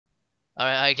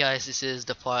Alright, hi guys, this is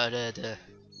the part of the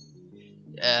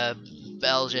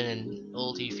Belgian and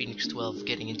ultiphoenix 12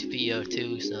 getting into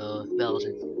PO2, so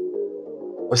Belgian.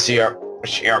 What's your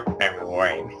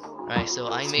everyone? Alright, so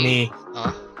I It's made... me.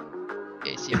 Huh?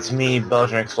 Yeah, It's me,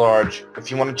 Belgian X Large. If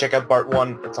you want to check out part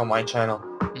 1, it's on my channel.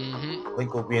 Mm-hmm.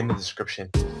 Link will be in the description.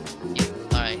 Yep.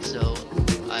 Alright, so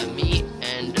me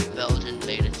and Belgian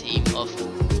made a team of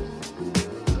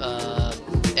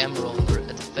Emerald or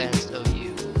Advanced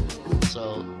OU.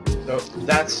 So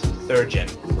that's 3rd gen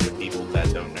for the people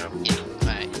that don't know. yeah,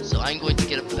 alright. So I'm going to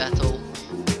get a battle.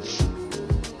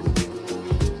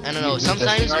 I don't know,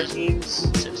 sometimes there's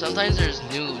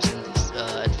news in this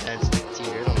advanced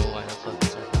tier. I don't know why the fuck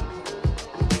is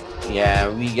that. Yeah,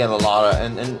 we get a lot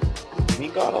of and we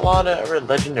got a lot of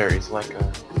legendaries like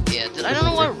yeah, I don't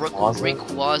know why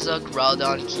Rayquaza,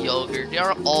 Groudon, Kyogre, they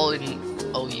are all in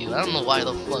OU. I don't know why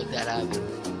the fuck that happened.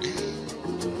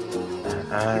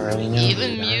 I don't really know.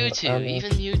 Even Mewtwo,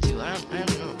 I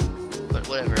don't know. But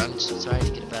whatever, I'm just trying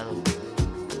to get a battle.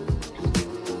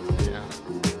 Right now.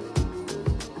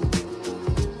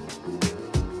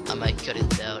 I might cut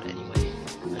it out anyway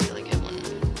until I get one.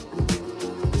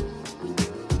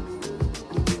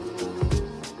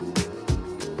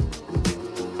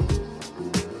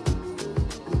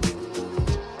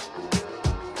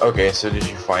 Okay, so did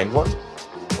you find one?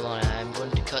 Hold on, I'm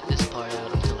going to cut this part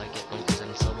out until I get one because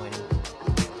I'm still waiting.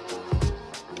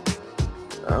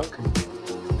 Okay.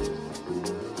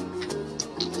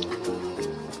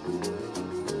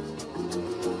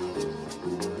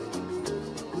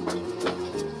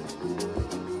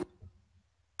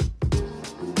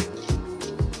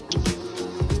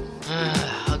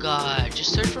 Oh god,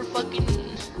 just search for fucking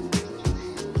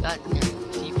goddamn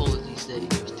people these days.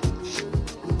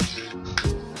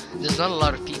 There's not a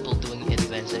lot of people doing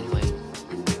advanced anyway.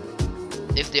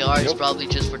 If they are, it's probably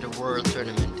just for the world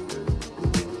tournament.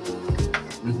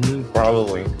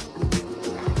 Probably.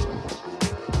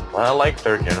 Well, I like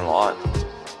 3rd gen a lot. Oh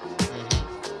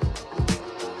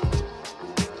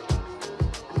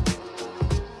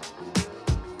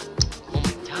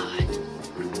my god.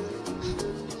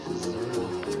 This is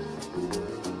horrible.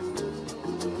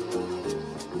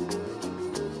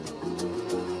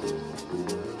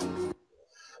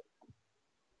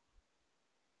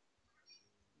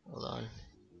 Hold on.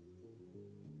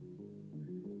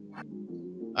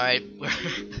 Alright,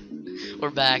 we're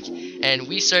back, and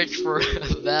we search for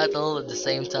a battle at the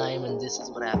same time, and this is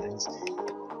what happens.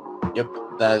 Yep,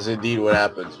 that is indeed what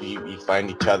happens. We find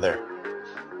each other.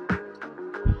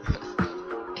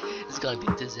 It's gonna be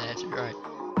a disaster, right?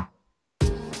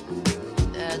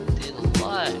 That did a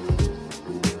lot.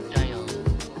 Damn.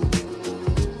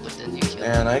 But then you killed me.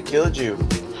 And I killed you.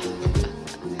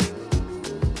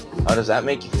 How does that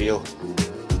make you feel?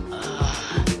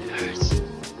 It hurts.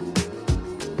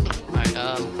 Alright,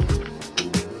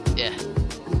 yeah.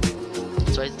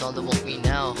 So it's thunderbolt me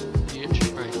now, bitch.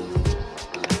 Right.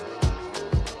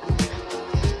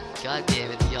 God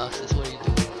damn it, Deoxys, what are you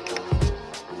doing?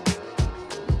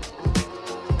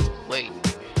 Wait.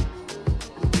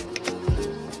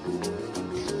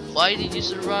 Why did you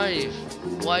survive?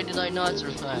 Why did I not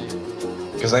survive?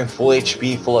 Because I'm full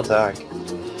HP, full attack.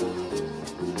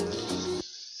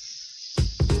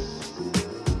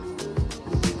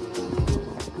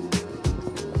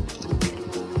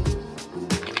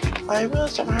 I will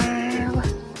survive.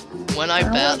 When I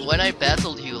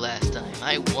battled you last time,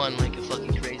 I won like a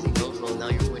fucking crazy mofo. Now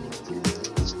you're winning with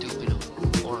your stupid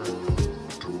horror.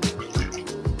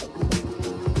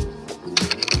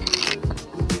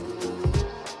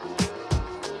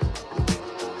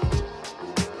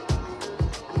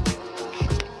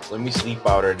 Let me sleep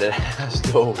powder that has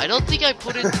though. I don't think I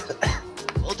put it.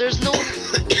 Oh, there's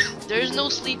no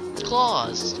sleep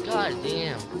clause. God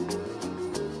damn.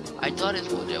 I thought it's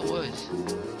what it was.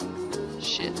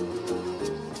 Shit.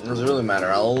 It doesn't really matter.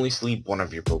 I'll only sleep one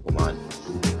of your Pokemon.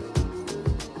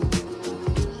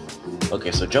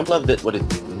 Okay, so jump love did what it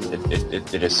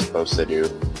is supposed to do.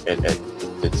 It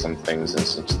did some things and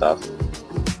some stuff.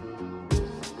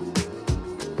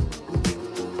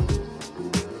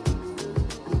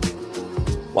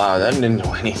 Wow, that didn't do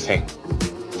anything.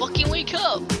 Fucking wake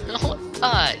up! Oh my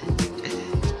god.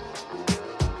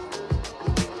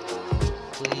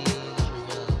 Please wake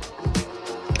up.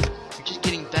 You're just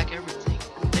getting back everything.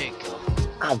 There you go.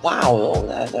 Ah, wow. Oh,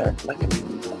 they're like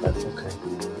that's okay.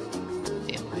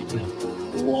 Damn right, dude.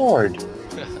 Lord.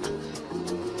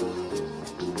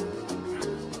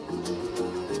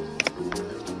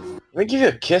 Let me give you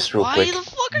a kiss real quick. Why the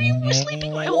fuck are you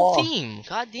sleeping my whole team?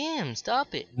 God damn,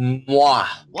 stop it. Mwah.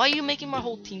 Why are you making my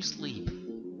whole team sleep?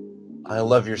 I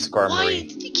love your Skarmory. Why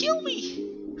did you kill me?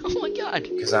 Oh my God.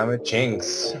 Because I'm a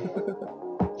Jinx.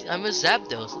 I'm a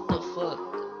Zapdos. What the fuck?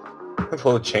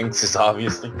 Well, Jinx is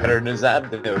obviously better than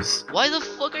Zapdos. Why the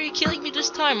fuck are you killing me this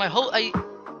time?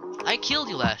 I killed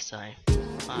you last time.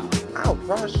 Wow. Ow,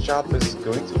 Cross Chop is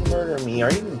going to murder me.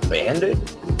 Are you a bandit?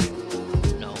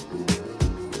 No.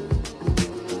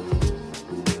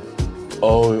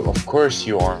 Oh, of course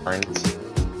you aren't.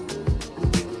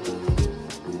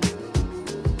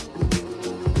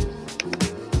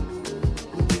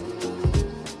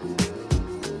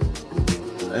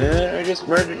 I just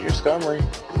murdered your Scummery.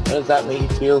 How does that make you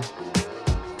feel?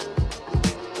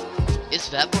 Is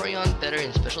Vaporeon better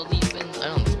in special defense? I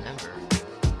don't remember.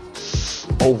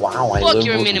 Oh wow, I Fuck live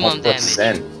your with minimum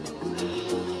 1%.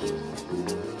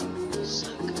 You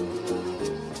suck.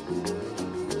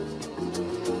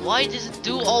 Why does it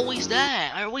do always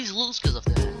that? I always lose because of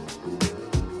that.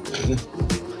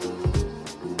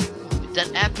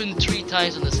 That happened 3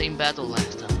 times in the same battle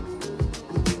last time.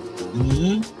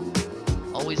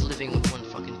 Always living with 1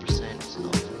 fucking percent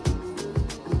stuff.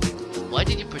 Why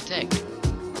did you protect?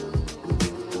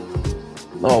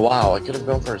 Oh wow, I could have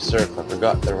gone for a surf. I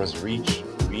forgot there was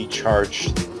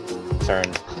recharge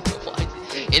turn. Why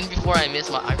in before I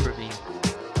missed my hyper beam.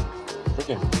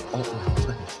 Freaking fuck my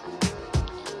life.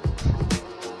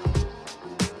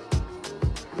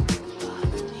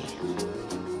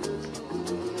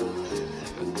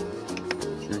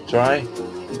 Should we try?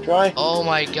 Should we try? Oh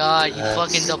my god, you Yes.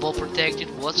 fucking double protected.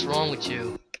 What's wrong with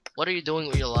you? What are you doing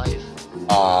with your life?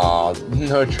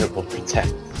 No triple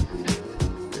protect.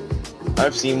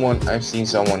 I've seen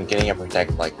someone getting a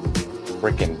protect like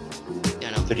freaking Yeah,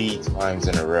 I know. 3 times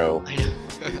in a row. I know.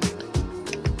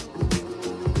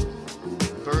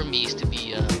 Burmese to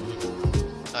be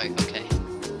alright, okay.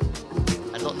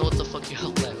 I don't know what the fuck you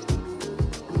have left.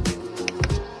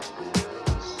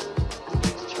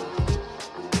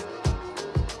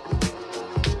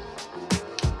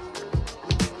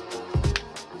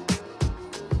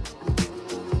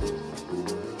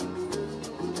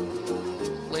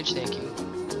 Flinch, thank you.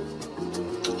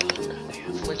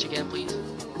 Flinch again, please.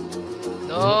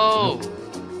 No!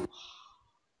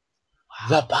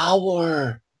 The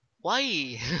power!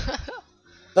 Why?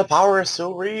 The power is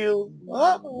so real!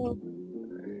 Oh.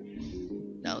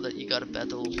 Now that you got a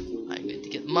battle, I'm going to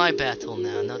get my battle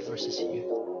now, not versus you.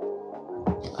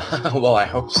 Well, I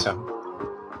hope so.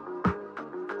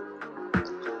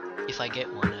 If I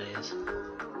get one, that is.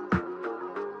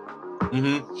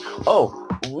 Oh,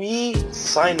 we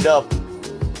signed up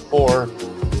for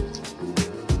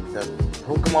the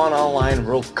Pokemon Online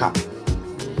World Cup.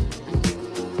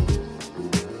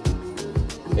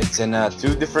 It's in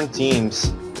 2 different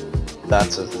teams.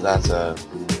 That's the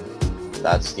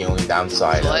only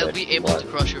downside So of I'll it. be able to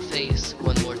crush your face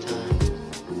one more time.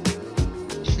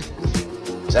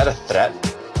 Is that a threat?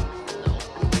 No.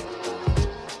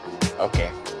 Okay.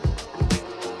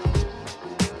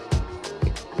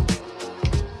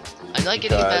 I'm not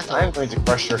getting a Because battle. I'm going to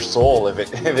crush your soul if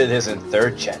it isn't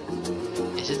 3rd gen.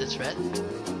 Is it a threat?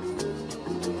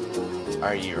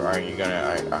 Are you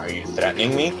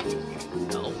threatening me?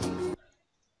 No.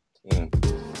 Hmm.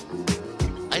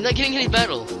 I'm not getting any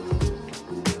battle.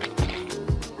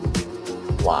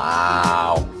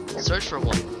 Wow. Search for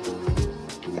one.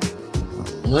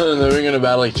 Then we're gonna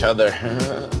battle each other. I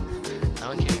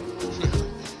don't care.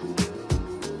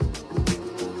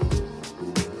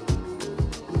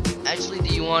 Actually,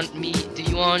 do you want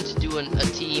to do a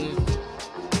team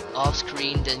off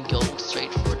screen, then go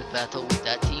straight for the battle with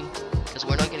that team? Because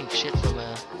we're not getting shit from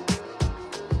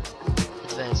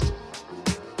advanced.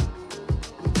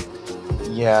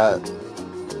 Yeah.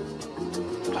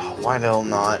 Why the hell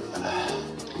not?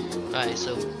 Alright,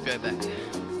 so be right back.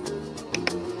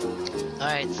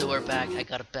 Alright, so we're back. I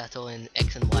got a battle in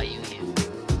X and Y UU.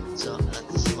 So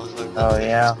that's some of our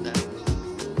yeah.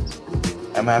 battles.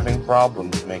 I'm having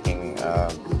problems making,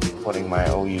 putting my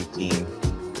OU team.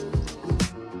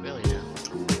 Really now?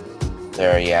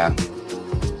 There, yeah.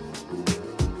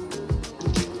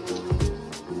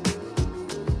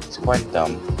 It's quite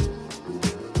dumb.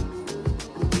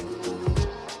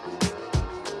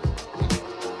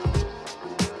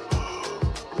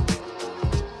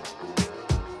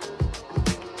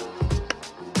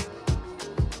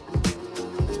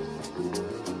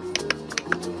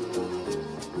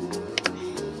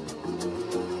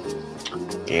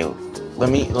 Okay, let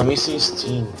me see his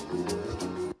team.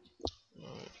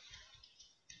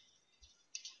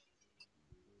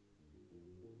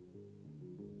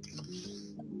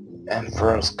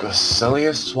 Ampharos,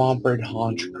 Cresselia, Swampert,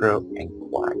 Honchcrow, and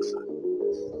Quagsire.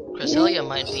 Cresselia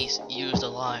might be used a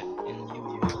lot in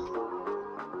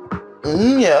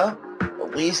UU. Yeah.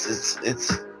 At least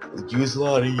use a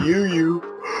lot of you.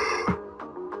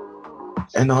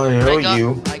 And I know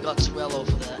you. I got Swallow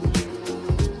for that.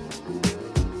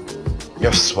 You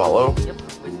have Swallow? Yep,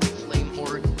 with Flame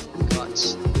Horde,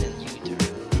 Guts, and U-turn.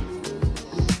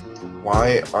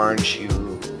 Why aren't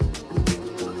you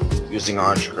using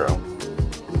Onchkrow?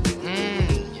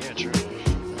 Yeah, true.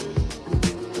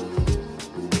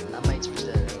 I might switch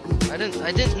that out.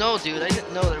 I didn't know, dude. I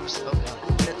didn't know there was. Oh god,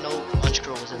 I didn't know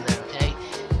Onchkrow was in there. Okay,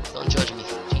 don't judge me.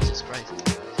 Jesus Christ.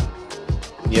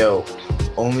 Yo,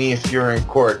 only if you're in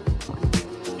court,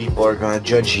 people are gonna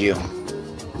judge you.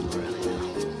 Really now.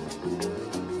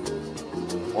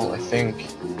 Well, I think.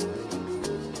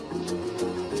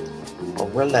 Oh,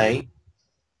 really?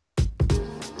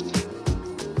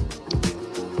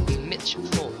 Mitch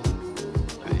full.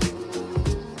 Alright.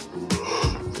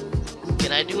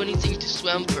 Can I do anything to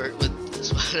Swampert with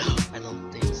Swallow? I don't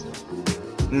think so.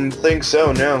 Think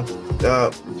so, no.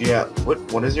 Yeah,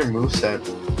 what is your moveset?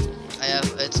 I have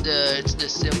it's the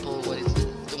simple one. It's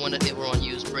the one that everyone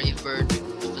used. Brave Bird,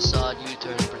 Facade,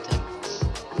 U-turn, and Protect.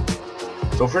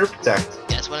 Go for the Protect. Yeah,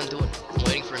 that's what I'm doing. I'm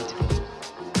waiting for him to do it.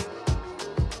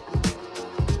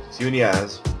 See what he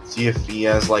has. See if he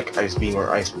has like Ice Beam or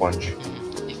Ice Punch.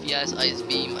 If he has Ice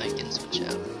Beam, I can switch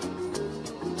out.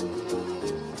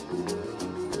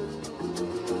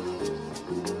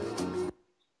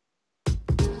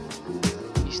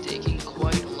 He's taking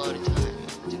quite a lot of time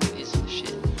to do this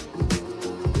shit.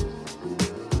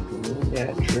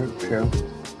 Yeah, true. Alright,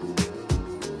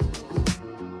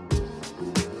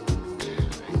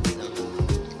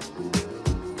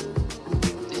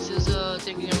 so this is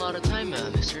taking a lot of time,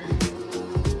 mister.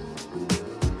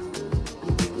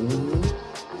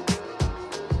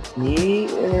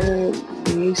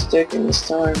 He's taking his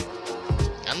time.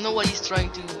 I don't know what he's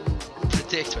trying to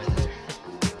predict right there.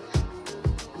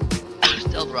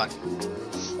 Stealth Rock.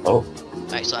 Oh.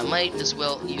 Alright, so I might as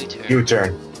well U-turn.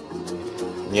 U-turn.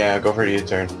 Yeah, go for the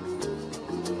U-turn.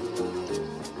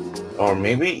 Or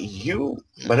maybe you...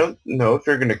 I don't know if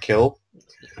you're gonna kill.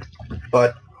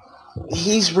 But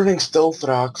he's running Stealth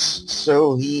Rocks,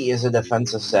 so he is a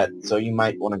defensive set. So you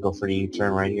might want to go for the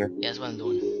U-turn right here. Yeah, that's what I'm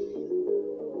doing.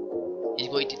 He's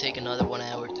going to take another 1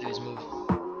 hour to do his move.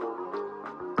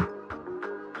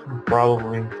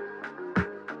 Probably.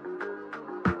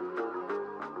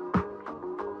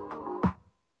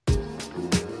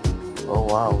 Oh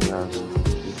wow, yes.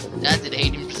 That did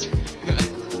 18%.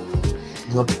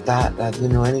 Look at that, that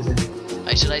didn't do anything.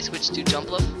 Should I switch to Jump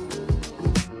Bluff?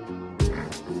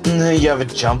 You have a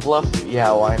Jump Bluff?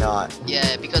 Yeah, why not?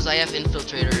 Yeah, because I have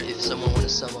Infiltrator if someone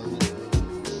wants to summon me.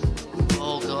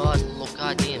 Oh god, look,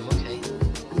 goddamn, okay.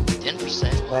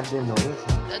 10%? That didn't do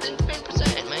anything. That didn't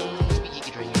 10%, man. You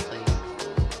can drain your face.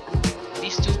 Be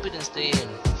stupid and stay in.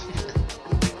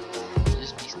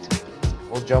 Just be stupid.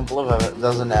 Well, Jump Bluff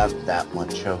doesn't have that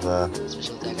much of a...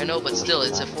 Special attack. I know, but still,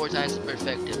 it's a 4 times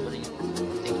perfected. What are you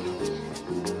thinking?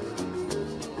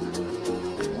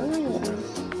 Oh,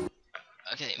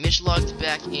 yeah. Okay, Mitch logged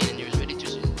back in and he was ready to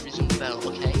resume the battle,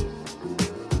 okay?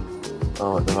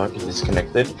 Oh, the hockey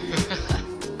disconnected?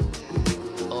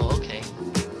 Oh, okay.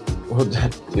 Well,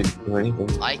 that didn't do anything.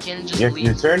 I can just Your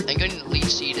leave. turn? I'm going to leave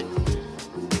seed it.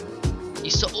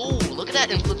 He's so. Oh, look at that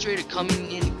Infiltrator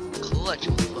coming in clutch,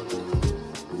 motherfucker.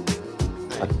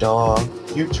 A dog.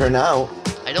 You turn out.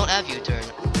 I don't have U-turn.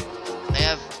 I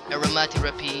have Aramati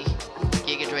Rapi,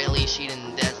 Giga Drain Leaf Sheet,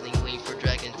 and Dazzling Gleam for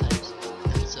Dragon types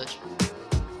and such.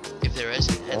 If there is,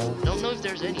 I don't know if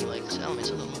there's any like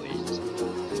Salamence. I don't know what it is.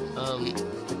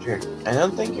 I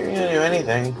don't think you're gonna do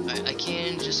anything. I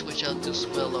can just switch out to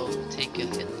Swallow, take a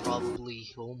hit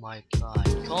probably. Oh my god.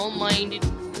 Calm-minded.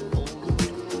 Oh lord.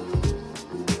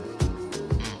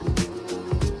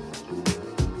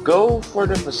 Go for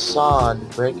the Facade,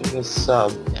 breaking his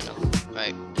sub. Yeah, no.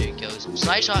 Right, there it goes.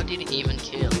 Psyshock didn't even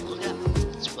kill. Look at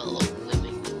that. Swallow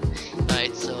living.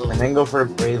 Alright, so. And then go for a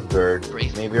Brave Bird.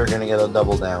 Maybe you're gonna get a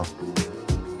double down.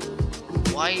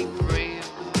 Why Brave?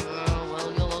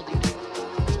 Well, you'll do that.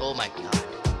 Oh my god.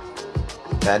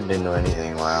 That didn't do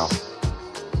anything, wow.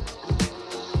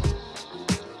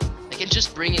 I can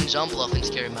just bring in Jump Bluff and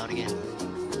scare him out again.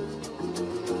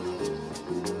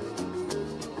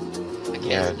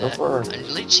 Yeah, go for it. I'm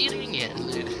literally cheating again,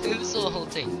 dude. This is the whole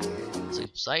thing. So,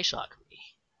 Psyshock me.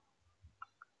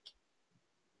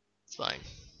 It's fine.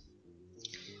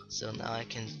 So now I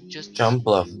can just Jump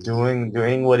Bluff,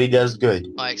 doing what he does good.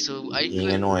 Alright, so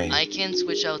annoying. I can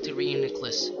switch out to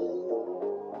Reuniclus.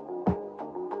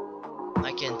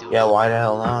 I can do it. Yeah, why the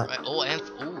hell not? Right. Oh, I have.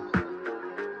 Ooh.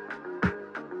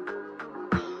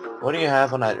 What do you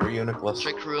have on that Reuniclus?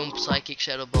 Trick Room, Psychic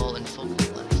Shadow Ball, and Focus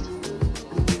Blast.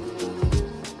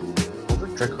 Over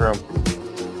trick room.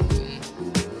 Mm.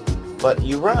 But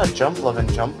you run a jump love, and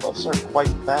jump loves are quite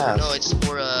fast. No, it's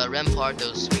for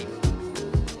Rampardo sweep.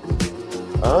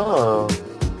 Oh,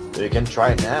 you can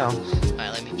try it now.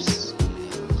 Alright, let me just...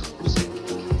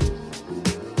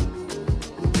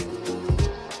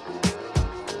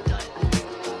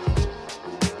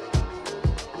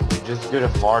 Just good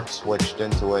if Hard switched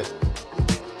into it.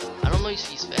 I don't know if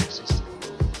he's fastest.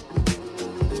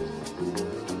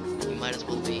 You might as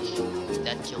well be.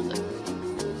 That killed him.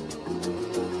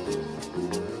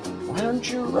 Why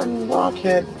don't you run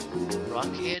Rockhead?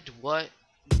 Rockhead? What?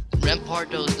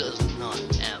 Rampardo does not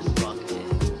have Rockhead.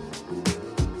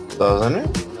 Doesn't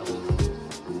it? No.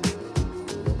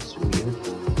 That's weird.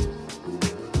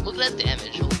 Look at that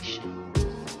damage, holy shit. Oh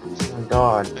my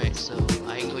god. Alright, so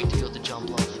I'm going to go to jump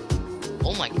off.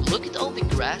 Oh my, look at all the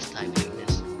grass type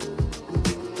weakness.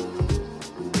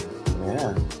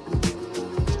 Yeah.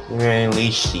 You're gonna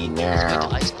leash seed He's going now.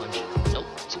 to ice punch. Nope,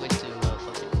 he's going to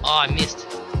fucking... Oh, I missed.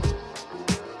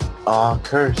 Aw,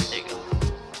 curse. There you go.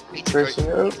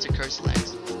 Cursing out? It's a curse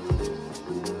lax.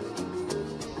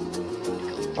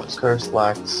 Fuck curse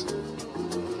lax.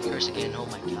 Curse again, oh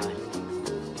my god.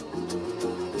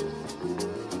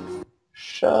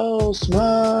 Shell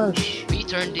smash.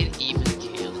 Return didn't even kill.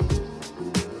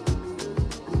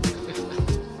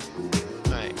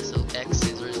 Alright, so X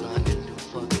scissor is not gonna do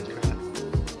fucking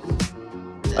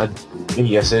crap.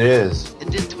 Yes it is. It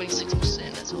did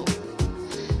 26%, that's all.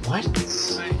 What?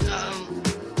 Alright,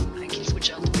 I can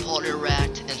switch out to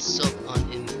Poliract and sub on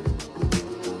him.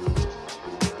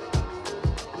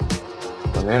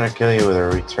 I'm gonna kill you with a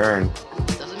return.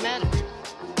 Doesn't matter.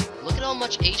 Look at how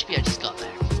much HP I just got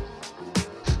back.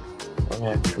 Oh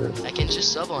yeah, true. I can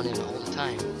just sub on him all the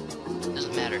time.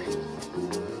 Doesn't matter.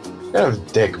 That was a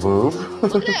dick move.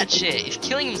 Look at that shit, he's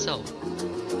killing himself.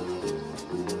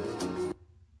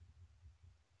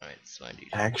 Alright, it's fine, dude.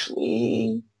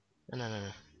 Actually... No.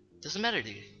 Doesn't matter,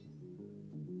 dude.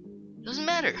 Doesn't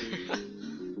matter.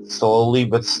 Slowly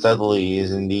but steadily he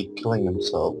is indeed killing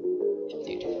himself.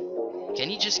 Dude, can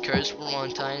you just curse for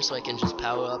one time so I can just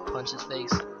power up punch his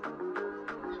face?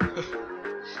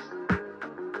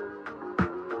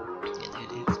 Yeah,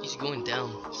 dude, he's going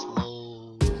down slow.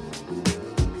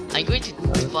 I'm going to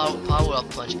power up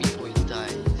punch before he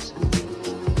dies.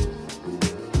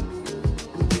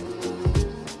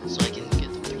 So I can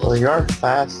get the plus. Well, you're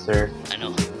faster. I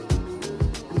know.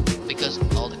 Because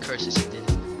all the curses he did.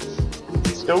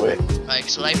 Let's do it. Alright,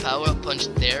 so I power up punch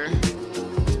there.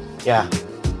 Yeah.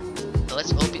 Now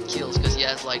let's hope it kills because he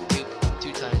has like two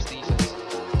times defense.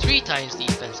 3 times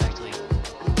defense actually.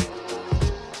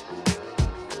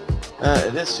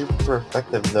 It is super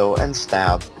effective though, and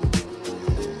stab.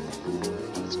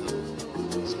 Let's hope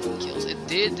it kills. It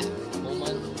did. Oh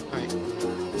my lord. Alright.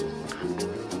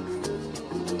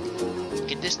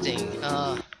 Look at this thing.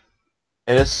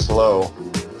 It is slow.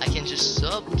 I can just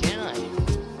sub, can I?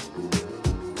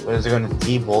 But it's gonna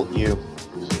T-bolt you.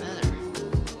 Doesn't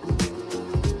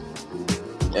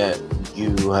matter.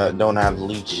 You don't have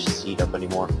leech seed up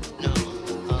anymore. No.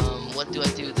 What do I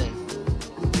do then?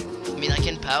 I mean, I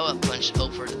can power up punch,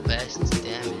 hope for the best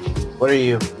damage. What do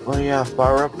you have?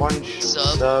 Power up punch?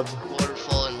 Sub,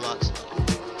 waterfall, and rock slide.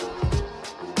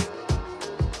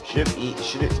 You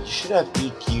should have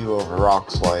EQ over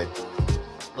rock slide.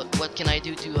 But what can I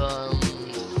do to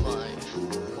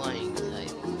flying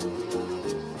type?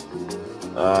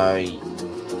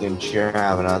 Didn't you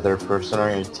have another person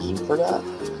on your team for that?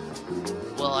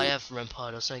 Well, I have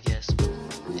Rampados, I guess.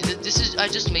 But this is I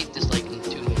just made this like in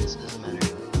 2 minutes. It doesn't matter.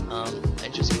 I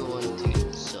just go on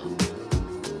to sub.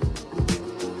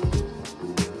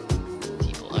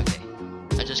 People, okay.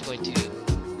 I'm just going to.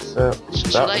 So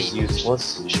that was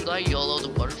useless. Should I YOLO the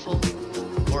waterfall,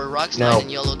 or rock slide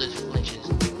and YOLO the flinches?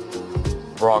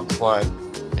 Rock slide.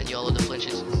 And YOLO the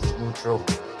flinches. Neutral.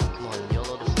 Come on,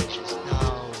 YOLO the flinches.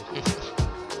 No.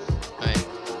 Alright.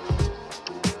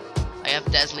 I have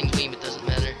dazzling gleam. It doesn't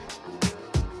matter.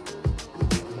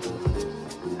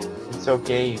 It's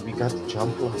okay. We got the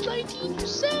jump lock.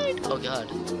 19%. Oh god.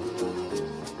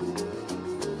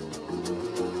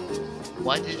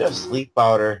 Why did Just sleep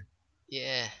powder.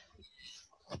 Yeah.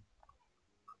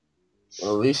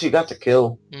 Well, at least you got the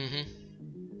kill.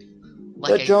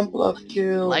 The jump lock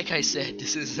kill. Like I said,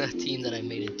 this is a team that I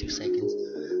made in 2 seconds.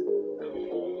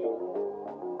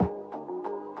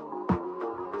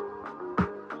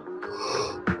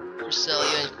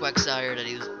 Cresselia and Quagsire that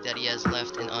he has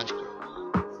left in Onchkar.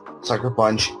 Sucker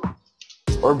punch.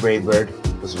 Or Brave Bird.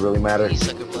 Doesn't really matter. Please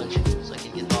sucker punch so I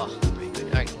can get off. Brave Bird.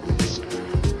 Alright.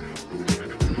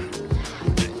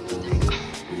 There you go.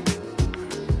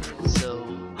 So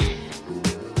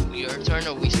your turn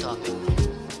or topic.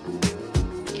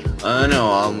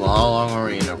 No, how long are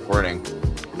we in recording?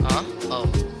 Huh?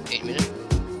 Oh, 8 minutes?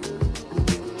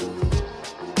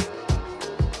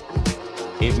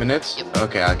 8 minutes? Yep.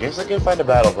 Okay, I guess I can find a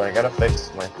battle, but I gotta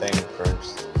fix my thing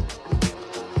first.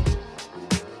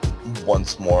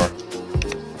 Once more.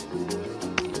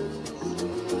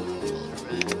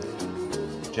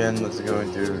 Gen, let's go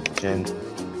into Gen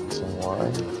some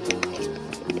Y.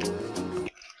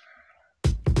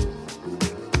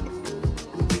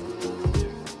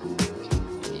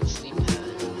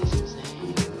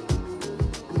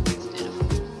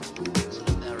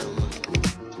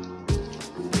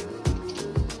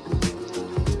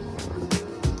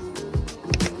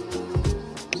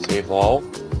 Save all.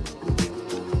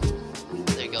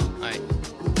 There you go. Alright.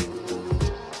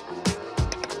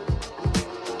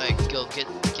 Alright, go get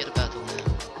a battle now.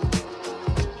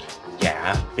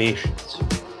 Yeah, patience.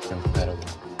 Compatible.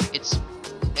 It's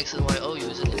X and Y O U,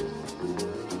 isn't it?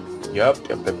 Yep.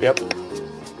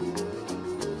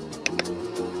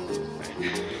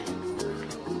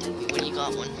 When you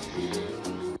got one.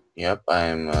 Yep,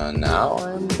 I'm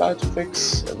about to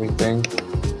fix everything.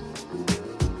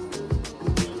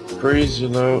 Freeze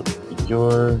your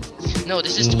No,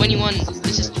 this is 21.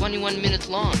 This is 21 minutes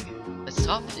long. Let's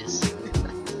top this.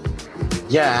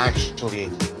 Yeah, actually.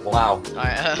 Wow.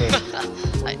 Alright.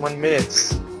 Okay. 1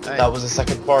 minutes. Alright. That was the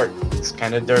second part. It's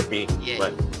kind of derpy, Yeah.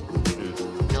 but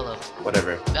Hello.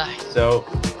 whatever. Bye. So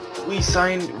we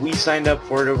signed up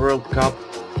for the World Cup,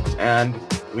 and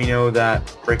we know that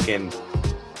freaking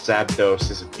Zapdos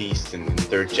is a beast in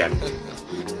 3rd gen.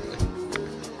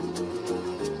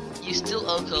 You still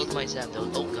outcode my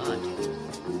Zapdos. Oh god.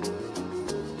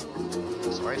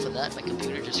 Sorry for that, my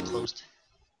computer just closed.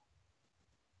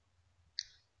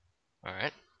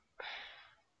 Alright.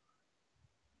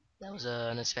 That was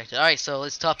unexpected. Alright, so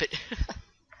let's top it.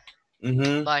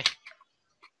 Mm-hmm. Bye.